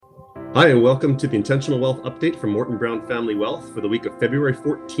Hi, and welcome to the Intentional Wealth Update from Morton Brown Family Wealth for the week of February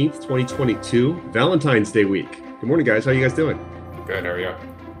 14th, 2022, Valentine's Day week. Good morning, guys. How are you guys doing? Good. How are you?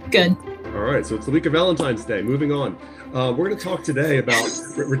 Good. All right, so it's the week of Valentine's Day. Moving on. We're going to talk today about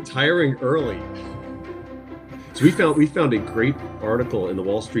retiring early. So we found a great article in the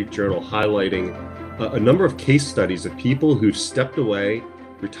Wall Street Journal highlighting a number of case studies of people who've stepped away,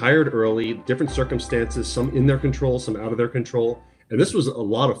 retired early, different circumstances, some in their control, some out of their control. And this was a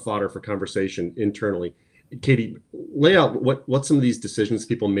lot of fodder for conversation internally. Katie, lay out what some of these decisions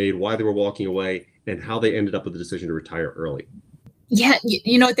people made, why they were walking away, and how they ended up with the decision to retire early. Yeah,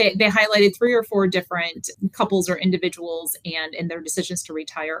 you know, they highlighted 3 or 4 different couples or individuals and their decisions to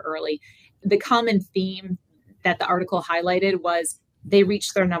retire early. The common theme that the article highlighted was they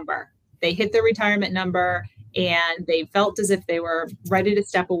reached their number. They hit their retirement number and they felt as if they were ready to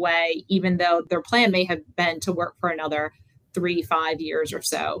step away, even though their plan may have been to work for another 3-5 years or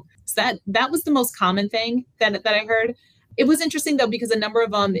so. So that was the most common thing that I heard. It was interesting though, because a number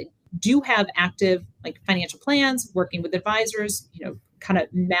of them do have active financial plans, working with advisors, kind of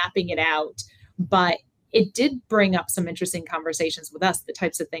mapping it out. But it did bring up some interesting conversations with us, the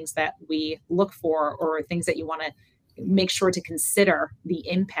types of things that we look for or things that you want to make sure to consider the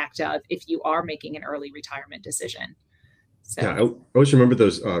impact of if you are making an early retirement decision. So. Yeah, I always remember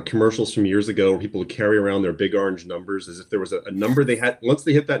those commercials from years ago where people would carry around their big orange numbers as if there was a number they had. Once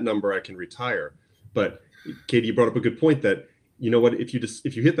they hit that number, I can retire. But Katie, you brought up a good point that, you know what, if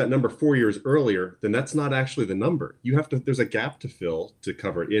you hit that number 4 years earlier, then that's not actually the number. There's a gap to fill to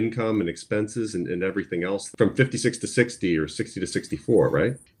cover income and expenses and everything else from 56 to 60 or 60 to 64,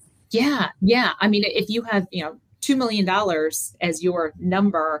 right? Yeah. I mean, if you have, $2 million as your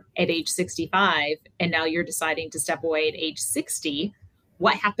number at age 65, and now you're deciding to step away at age 60,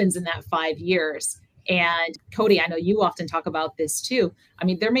 what happens in that 5 years? And Cody, I know you often talk about this too. I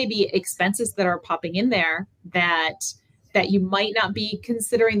mean, there may be expenses that are popping in there that you might not be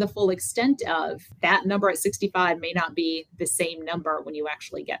considering the full extent of. That number at 65 may not be the same number when you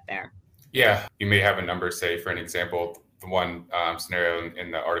actually get there. Yeah, you may have a number, say, for an example, the one scenario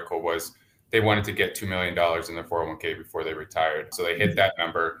in the article was they wanted to get $2 million in their 401k before they retired. So they hit that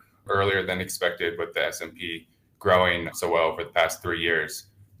number earlier than expected with the S&P growing so well over the past 3 years.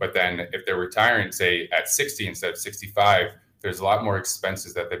 But then if they're retiring, say, at 60 instead of 65, there's a lot more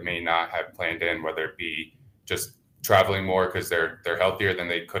expenses that they may not have planned in, whether it be just traveling more because they're healthier than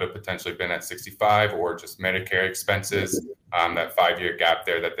they could have potentially been at 65, or just Medicare expenses, that 5-year gap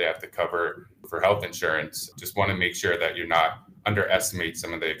there that they have to cover for health insurance. Just want to make sure that you're not underestimate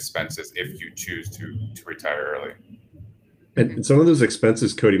some of the expenses if you choose to retire early. And some of those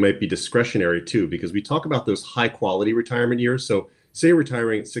expenses, Cody, might be discretionary too, because we talk about those high quality retirement years. So say you're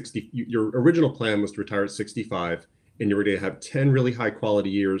retiring at 60, your original plan was to retire at 65, and you're going to have 10 really high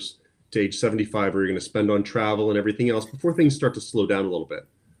quality years to age 75 where you're going to spend on travel and everything else before things start to slow down a little bit.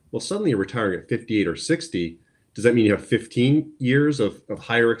 Well, suddenly you're retiring at 58 or 60. Does that mean you have 15 years of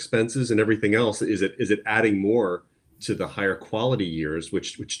higher expenses and everything else? Is it adding more to the higher quality years,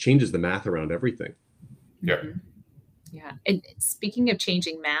 which changes the math around everything? Yeah. Yeah. And speaking of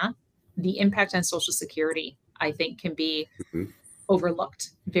changing math, the impact on Social Security, I think, can be overlooked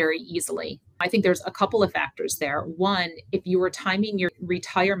very easily. I think there's a couple of factors there. One, if you were timing your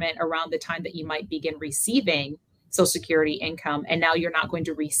retirement around the time that you might begin receiving Social Security income, and now you're not going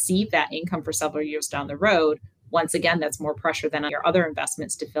to receive that income for several years down the road, once again, that's more pressure than on your other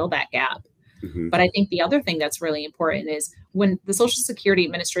investments to fill that gap. But I think the other thing that's really important is when the Social Security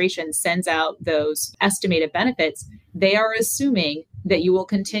Administration sends out those estimated benefits, they are assuming that you will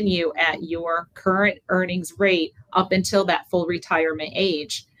continue at your current earnings rate up until that full retirement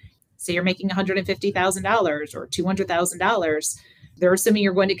age. So you're making $150,000 or $200,000. They're assuming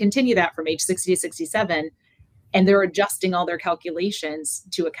you're going to continue that from age 60 to 67, and they're adjusting all their calculations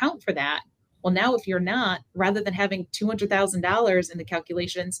to account for that. Well, now if you're not, rather than having $200,000 in the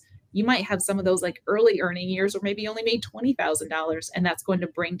calculations, you might have some of those early earning years, or maybe only made $20,000, and that's going to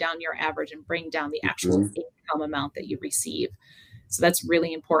bring down your average and bring down the actual income amount that you receive. So that's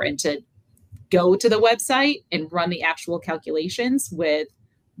really important to go to the website and run the actual calculations with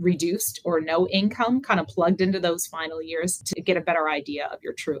reduced or no income kind of plugged into those final years to get a better idea of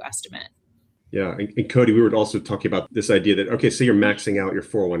your true estimate. Yeah. And Cody, we were also talking about this idea that, okay, so you're maxing out your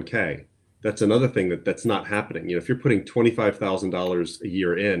 401k. That's another thing that's not happening. If you're putting $25,000 a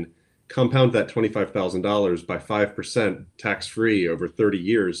year in, compound that $25,000 by 5% tax-free over 30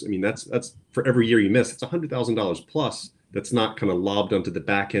 years. I mean, that's for every year you miss, it's $100,000 plus that's not kind of lobbed onto the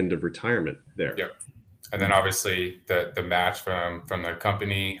back end of retirement there. Yep. And then obviously the match from the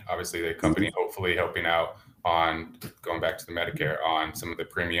company, obviously the company hopefully helping out on, going back to the Medicare, on some of the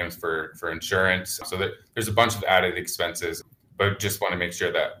premiums for insurance. So there's a bunch of added expenses, but just want to make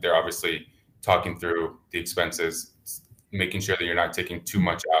sure that they're obviously talking through the expenses, making sure that you're not taking too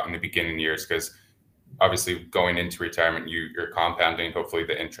much out in the beginning years, because obviously going into retirement, you're compounding, hopefully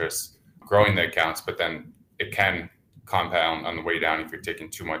the interest, growing the accounts, but then it can compound on the way down if you're taking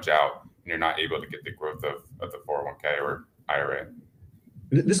too much out and you're not able to get the growth of the 401k or IRA.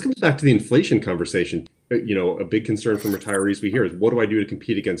 This comes back to the inflation conversation. A big concern from retirees we hear is, what do I do to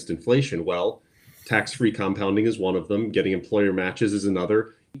compete against inflation? Well, tax-free compounding is one of them. Getting employer matches is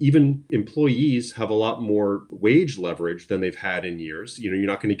another. Even employees have a lot more wage leverage than they've had in years. You're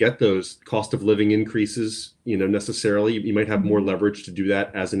not going to get those cost of living increases, necessarily. You might have more leverage to do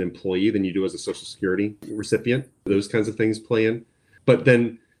that as an employee than you do as a Social Security recipient. Those kinds of things play in. But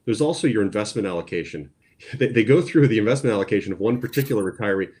then there's also your investment allocation. They go through the investment allocation of one particular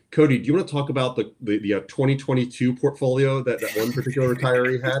retiree. Cody, do you want to talk about the 2022 portfolio that one particular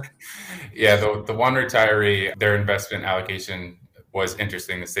retiree had? Yeah, the one retiree, their investment allocation was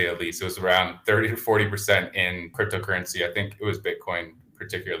interesting to say the least. It was around 30 to 40% in cryptocurrency. I think it was Bitcoin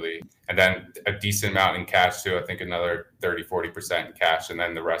particularly. And then a decent amount in cash too. I think another 30, 40% in cash. And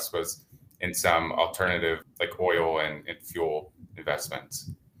then the rest was in some alternative like oil and fuel investments.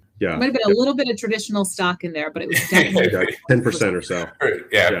 Yeah. Might have been a little bit of traditional stock in there, but it was definitely 10% or so.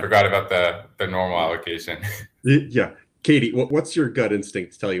 Yeah, I forgot about the normal allocation. Yeah. Katie, what's your gut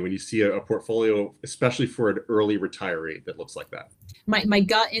instinct tell you when you see a portfolio, especially for an early retiree, that looks like that? My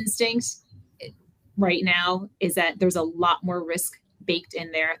gut instinct right now is that there's a lot more risk baked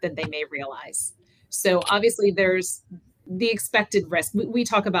in there than they may realize. So obviously there's the expected risk. We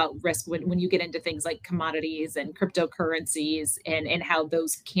talk about risk when you get into things like commodities and cryptocurrencies and how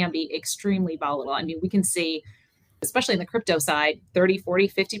those can be extremely volatile. I mean, we can see, especially in the crypto side, 30, 40,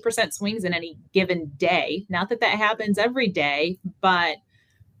 50% swings in any given day. Not that happens every day, but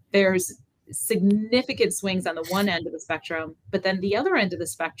there's significant swings on the one end of the spectrum. But then the other end of the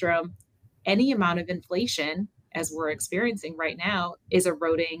spectrum, any amount of inflation, as we're experiencing right now, is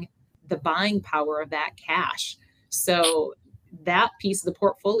eroding the buying power of that cash. So that piece of the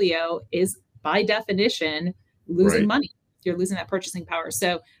portfolio is by definition losing money. You're losing that purchasing power.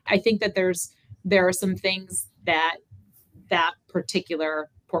 So I think that there are some things that particular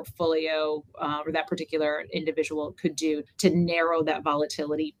portfolio or that particular individual could do to narrow that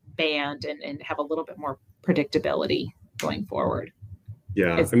volatility band and have a little bit more predictability going forward.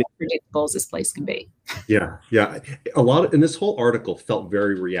 Yeah, as predictable as this place can be. Yeah. A lot in this whole article felt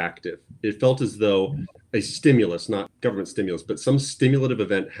very reactive. It felt as though a stimulus, not government stimulus, but some stimulative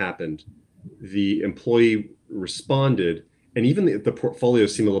event happened. The employee responded, and even the portfolio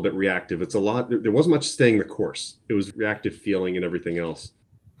seemed a little bit reactive. It's a lot. There wasn't much staying the course. It was reactive feeling and everything else.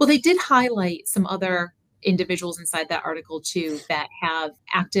 Well, they did highlight some other individuals inside that article too that have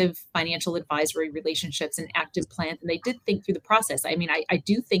active financial advisory relationships and active plans, and they did think through the process. I mean, I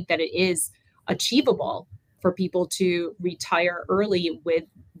do think that it is achievable for people to retire early with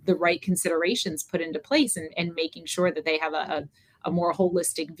the right considerations put into place and making sure that they have a more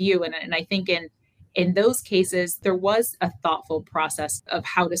holistic view. And I think in those cases, there was a thoughtful process of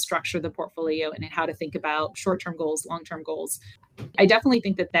how to structure the portfolio and how to think about short-term goals, long-term goals. I definitely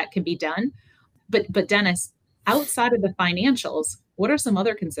think that can be done. But Dennis, outside of the financials, what are some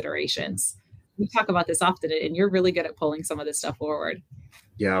other considerations? We talk about this often, and you're really good at pulling some of this stuff forward.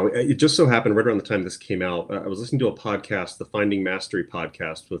 Yeah, it just so happened right around the time this came out, I was listening to a podcast, the Finding Mastery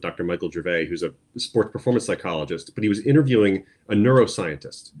podcast with Dr. Michael Gervais, who's a sports performance psychologist, but he was interviewing a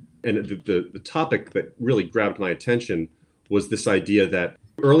neuroscientist. And the topic that really grabbed my attention was this idea that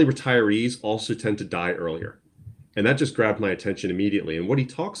early retirees also tend to die earlier. And that just grabbed my attention immediately. And what he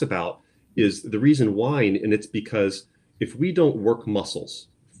talks about is the reason why, and it's because if we don't work muscles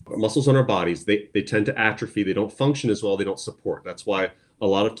on our bodies, they tend to atrophy. They don't function as well. They don't support. That's why a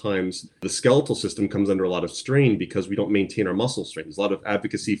lot of times the skeletal system comes under a lot of strain because we don't maintain our muscle strength. There's a lot of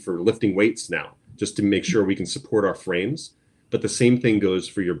advocacy for lifting weights now just to make sure we can support our frames. But the same thing goes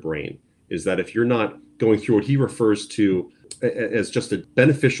for your brain, is that if you're not going through what he refers to as just a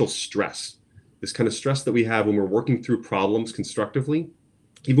beneficial stress, this kind of stress that we have when we're working through problems constructively,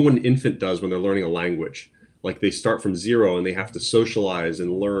 even when an infant does when they're learning a language, like they start from zero and they have to socialize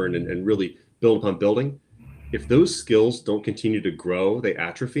and learn and really build upon building. If those skills don't continue to grow, they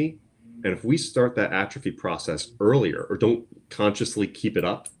atrophy. And if we start that atrophy process earlier or don't consciously keep it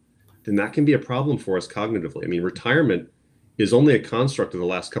up, then that can be a problem for us cognitively. I mean, retirement is only a construct of the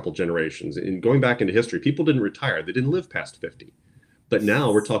last couple generations. And going back into history, people didn't retire. They didn't live past 50. But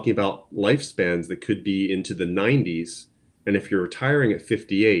now we're talking about lifespans that could be into the 90s. And if you're retiring at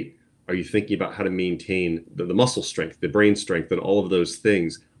 58, Are you thinking about how to maintain the muscle strength, the brain strength, and all of those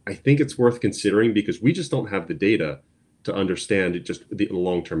things? I think it's worth considering because we just don't have the data to understand just the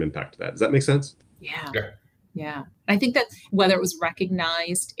long-term impact of that. Does that make sense? Yeah. Yeah. Yeah. I think that whether it was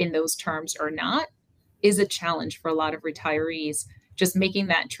recognized in those terms or not is a challenge for a lot of retirees. Just making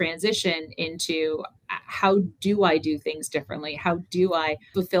that transition into how do I do things differently? How do I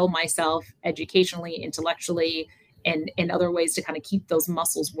fulfill myself educationally, intellectually, and in other ways to kind of keep those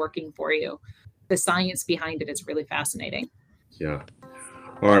muscles working for you? The science behind it is really fascinating. Yeah.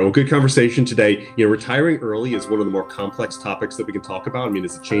 All right. Well, good conversation today. Retiring early is one of the more complex topics that we can talk about. I mean,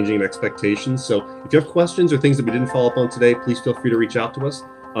 it's a changing in expectations. So if you have questions or things that we didn't follow up on today, please feel free to reach out to us.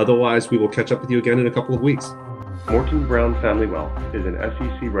 Otherwise, we will catch up with you again in a couple of weeks. Morton Brown Family Wealth is an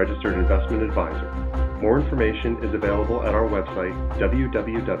SEC registered investment advisor. More information is available at our website,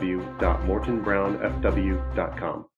 www.mortonbrownfw.com.